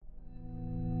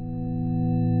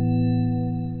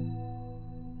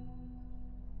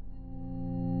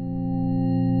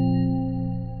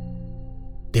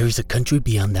is a country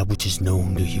beyond that which is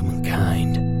known to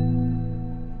humankind.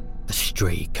 A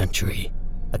stray country.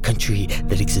 A country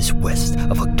that exists west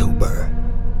of October,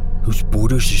 whose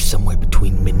borders are somewhere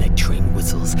between midnight train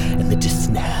whistles and the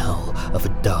distant howl of a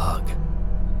dog.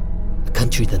 A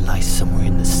country that lies somewhere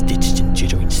in the stitched and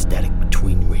jittering static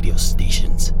between radio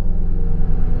stations.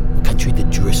 A country that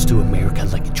drifts through America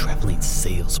like a traveling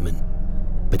salesman,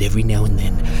 but every now and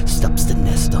then stops to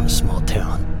nest on a small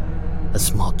town, a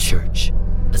small church,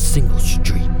 a single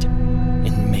street,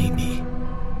 and maybe,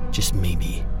 just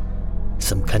maybe,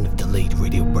 some kind of delayed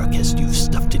radio broadcast you've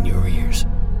stuffed in your ears.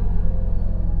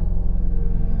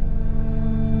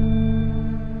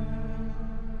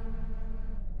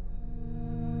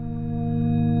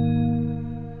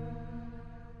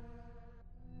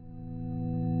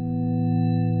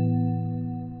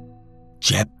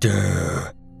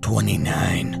 Chapter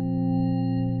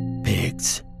 29.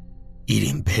 Pigs.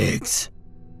 Eating pigs.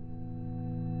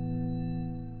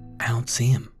 I don't see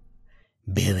him.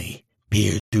 Billy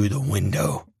peered through the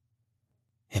window.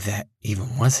 If that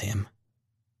even was him.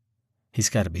 He's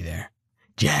got to be there,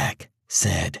 Jack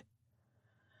said.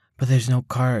 But there's no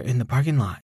car in the parking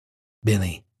lot.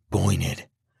 Billy pointed.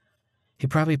 He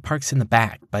probably parks in the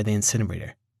back by the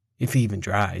incinerator. If he even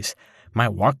drives. Might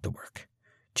walk to work.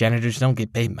 Janitors don't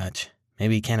get paid much.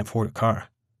 Maybe he can't afford a car.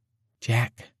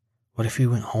 Jack, what if he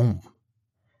went home?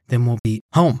 Then we'll be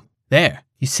home. There,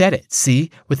 you said it,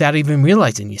 see? Without even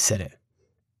realizing you said it.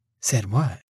 Said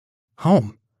what?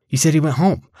 Home. You said he went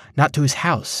home, not to his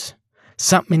house.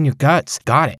 Something in your guts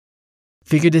got it.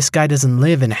 Figure this guy doesn't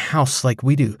live in a house like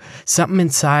we do. Something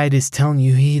inside is telling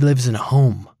you he lives in a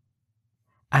home.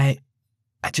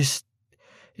 It's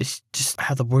just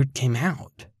how the word came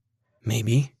out.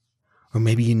 Maybe. Or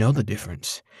maybe you know the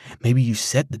difference. Maybe you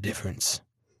said the difference.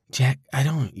 Jack, I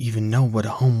don't even know what a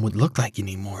home would look like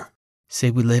anymore.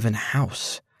 Say we live in a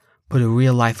house. Put a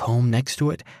real-life home next to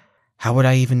it. How would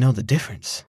I even know the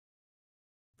difference?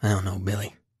 I don't know,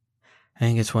 Billy. I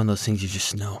think it's one of those things you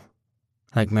just know.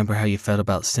 Like, remember how you felt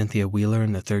about Cynthia Wheeler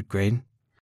in the 3rd grade?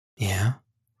 Yeah?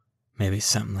 Maybe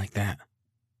something like that.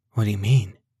 What do you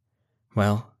mean?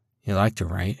 Well, you liked her,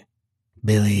 right?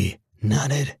 Billy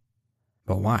nodded.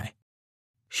 But why?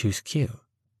 She was cute.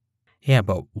 Yeah,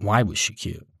 but why was she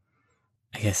cute?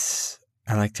 I guess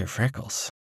I liked her freckles.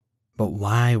 But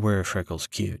why were her freckles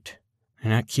cute?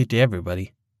 They're not cute to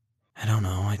everybody. I don't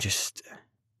know, I just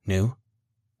knew.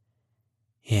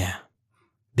 Yeah,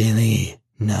 Billy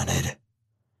nodded.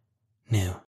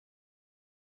 Knew.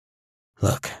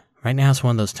 Look, right now it's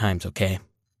one of those times, okay?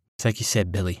 It's like you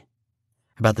said, Billy.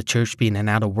 About the church being an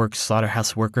out-of-work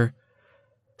slaughterhouse worker.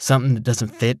 Something that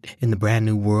doesn't fit in the brand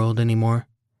new world anymore.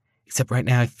 Except right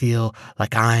now I feel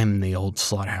like I'm the old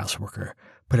slaughterhouse worker,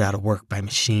 put out of work by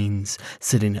machines,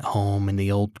 sitting at home in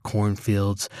the old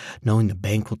cornfields, knowing the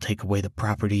bank will take away the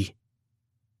property.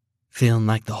 Feeling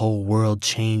like the whole world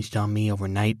changed on me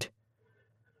overnight.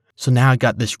 So now I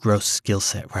got this gross skill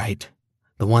set, right?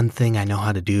 The one thing I know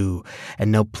how to do, and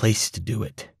no place to do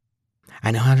it.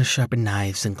 I know how to sharpen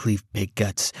knives and cleave pig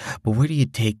guts, but where do you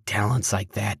take talents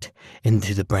like that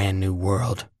into the brand new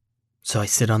world? So I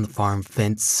sit on the farm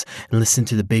fence and listen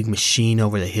to the big machine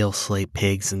over the hill slay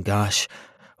pigs, and gosh,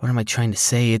 what am I trying to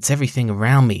say? It's everything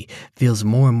around me feels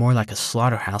more and more like a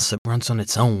slaughterhouse that runs on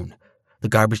its own. The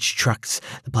garbage trucks,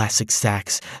 the plastic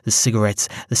sacks, the cigarettes,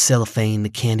 the cellophane, the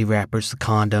candy wrappers, the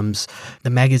condoms, the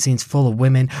magazines full of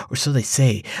women, or so they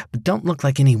say, but don't look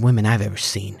like any women I've ever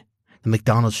seen. The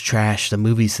McDonald's trash, the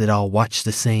movies that all watch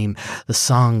the same, the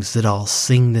songs that all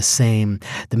sing the same,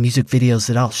 the music videos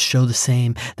that all show the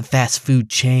same, the fast food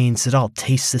chains that all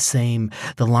taste the same,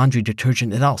 the laundry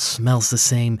detergent that all smells the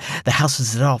same, the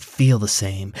houses that all feel the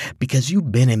same, because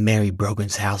you've been in Mary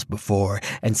Brogan's house before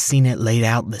and seen it laid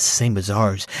out the same as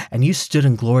ours, and you stood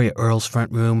in Gloria Earle's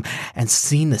front room and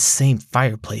seen the same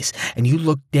fireplace, and you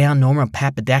looked down Norma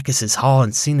Papadakis' hall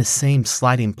and seen the same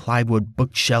sliding plywood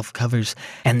bookshelf covers,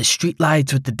 and the street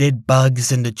lights with the dead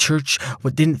bugs, and the church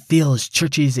what didn't feel as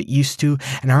churchy as it used to,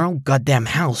 and our own goddamn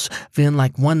house feeling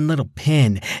like one little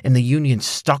pin in the Union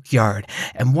stockyard.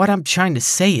 And what I'm trying to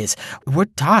say is, we're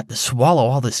taught to swallow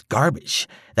all this garbage.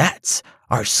 That's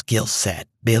our skill set,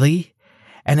 Billy.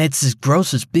 And it's as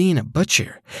gross as being a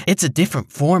butcher. It's a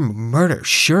different form of murder,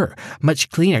 sure. Much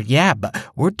cleaner, yeah, but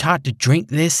we're taught to drink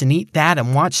this and eat that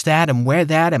and watch that and wear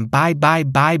that and buy,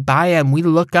 and we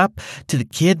look up to the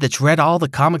kid that's read all the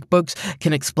comic books,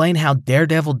 can explain how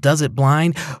Daredevil does it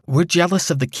blind. We're jealous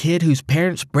of the kid whose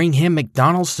parents bring him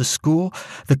McDonald's to school.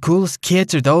 The coolest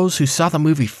kids are those who saw the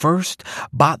movie first,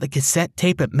 bought the cassette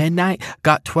tape at midnight,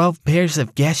 got 12 pairs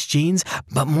of Guess jeans,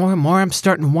 but more and more I'm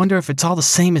starting to wonder if it's all the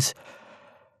same as...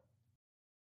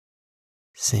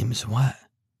 Same as what?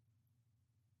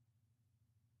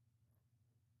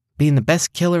 Being the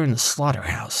best killer in the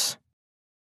slaughterhouse.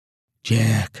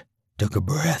 Jack took a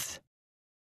breath.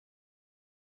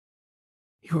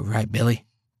 You were right, Billy.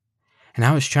 And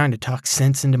I was trying to talk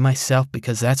sense into myself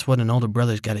because that's what an older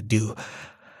brother's got to do.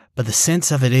 But the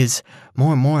sense of it is,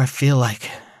 more and more I feel like...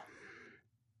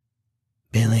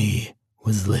 Billy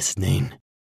was listening.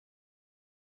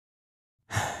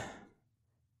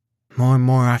 More and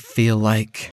more I feel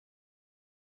like...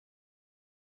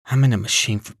 I'm in a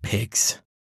machine for pigs.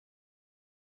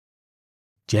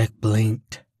 Jack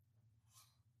blinked.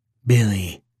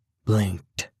 Billy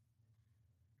blinked.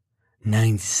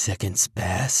 9 seconds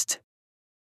passed.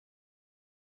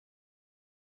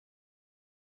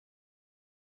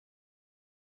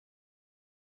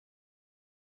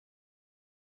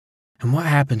 And what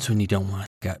happens when you don't want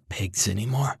to gut pigs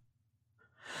anymore?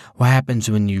 What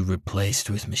happens when you're replaced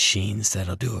with machines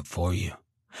that'll do it for you?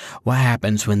 What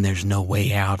happens when there's no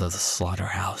way out of the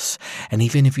slaughterhouse? And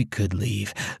even if you could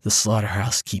leave, the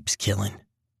slaughterhouse keeps killing.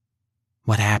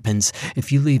 What happens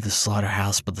if you leave the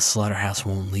slaughterhouse, but the slaughterhouse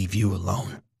won't leave you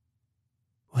alone?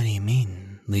 What do you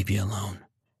mean, leave you alone?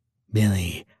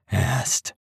 Billy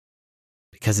asked.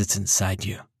 Because it's inside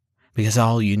you. Because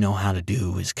all you know how to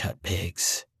do is cut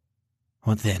pigs.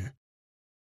 What then?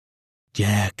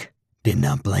 Jack did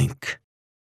not blink.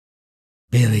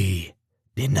 Billy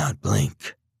did not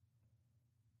blink.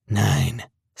 9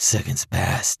 seconds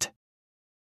passed.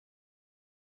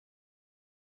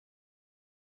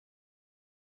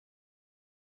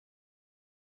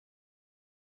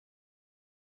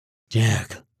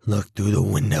 Jack looked through the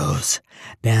windows,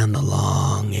 down the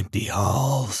long, empty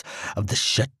halls of the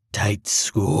shut-tight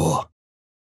school.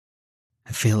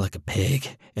 I feel like a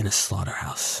pig in a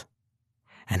slaughterhouse.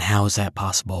 And how is that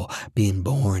possible, being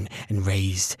born and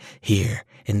raised here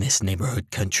in this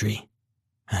neighborhood country?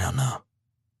 I don't know.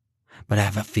 But I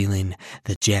have a feeling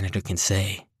the janitor can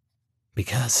say,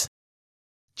 because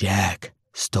Jack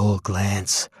stole a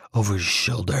glance over his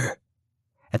shoulder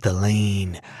at the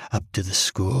lane up to the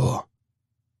school,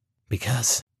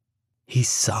 because he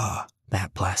saw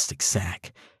that plastic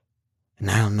sack, and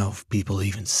I don't know if people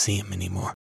even see him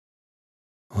anymore.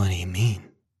 What do you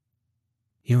mean?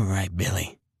 You were right,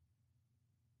 Billy.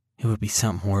 It would be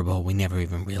something horrible we never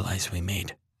even realized we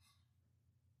made.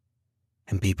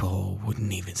 And people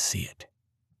wouldn't even see it.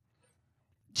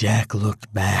 Jack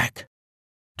looked back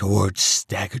towards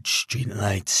staggered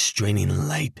streetlights straining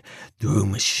light through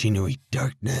machinery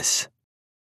darkness.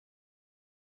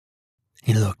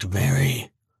 He looked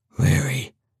very,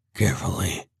 very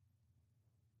carefully.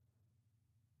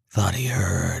 Thought he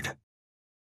heard.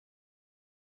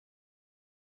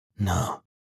 No,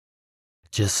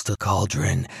 just the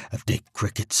cauldron of Dick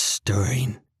Cricket's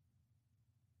stirring.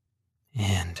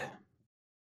 And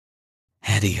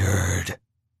had he heard?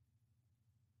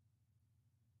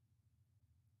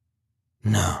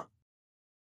 No,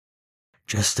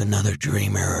 just another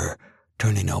dreamer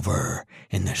turning over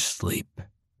in their sleep.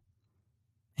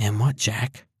 And what,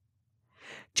 Jack?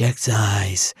 Jack's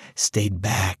eyes stayed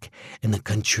back in the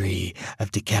country of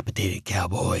decapitated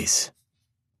cowboys.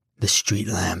 The street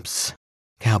lamps,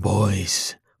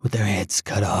 cowboys with their heads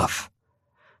cut off,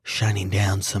 shining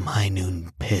down some high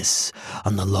noon piss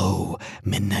on the low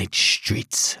midnight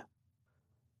streets.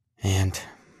 And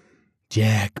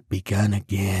Jack begun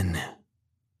again.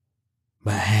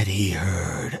 But had he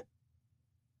heard?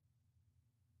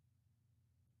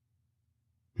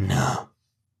 No.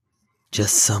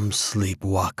 Just some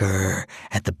sleepwalker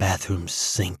at the bathroom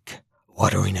sink,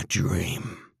 watering a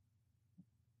dream.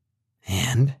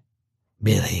 And?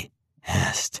 Billy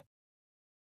asked.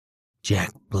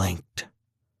 Jack blinked,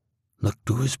 looked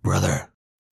to his brother.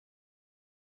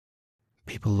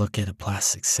 People look at a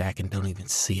plastic sack and don't even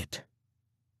see it.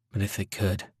 But if they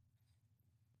could,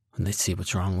 would they see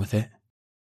what's wrong with it?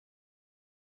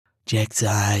 Jack's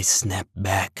eyes snapped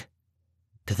back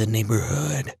to the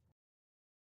neighborhood.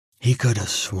 He could have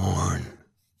sworn.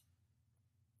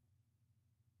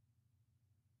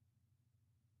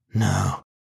 No.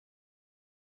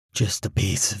 Just a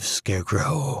piece of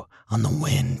scarecrow on the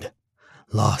wind,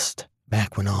 lost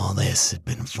back when all this had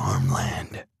been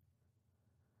farmland.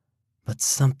 But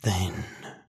something...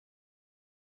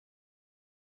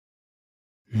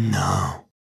 No.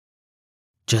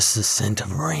 Just the scent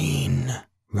of rain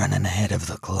running ahead of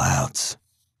the clouds.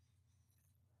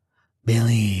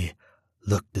 Billy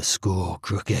looked the school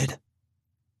crooked.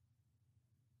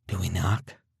 Do we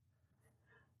knock?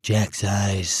 Jack's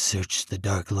eyes searched the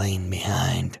dark lane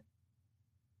behind.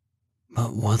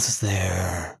 But was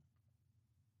there?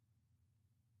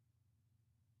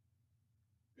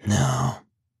 No.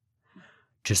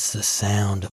 Just the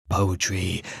sound of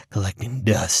poetry collecting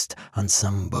dust on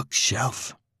some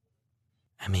bookshelf.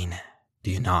 I mean,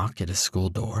 do you knock at a school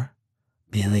door?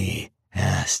 Billy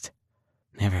asked.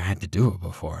 Never had to do it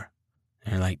before.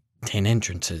 There are like 10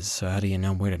 entrances, so how do you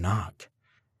know where to knock?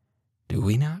 Do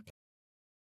we knock?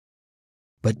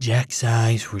 But Jack's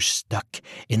eyes were stuck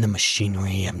in the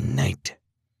machinery of night.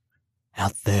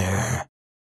 Out there.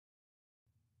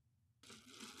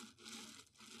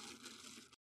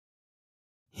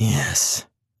 Yes.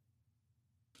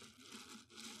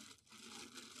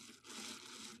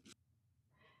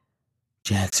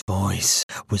 Jack's voice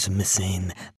was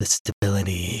missing the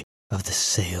stability of the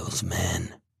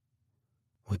salesman.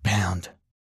 We pound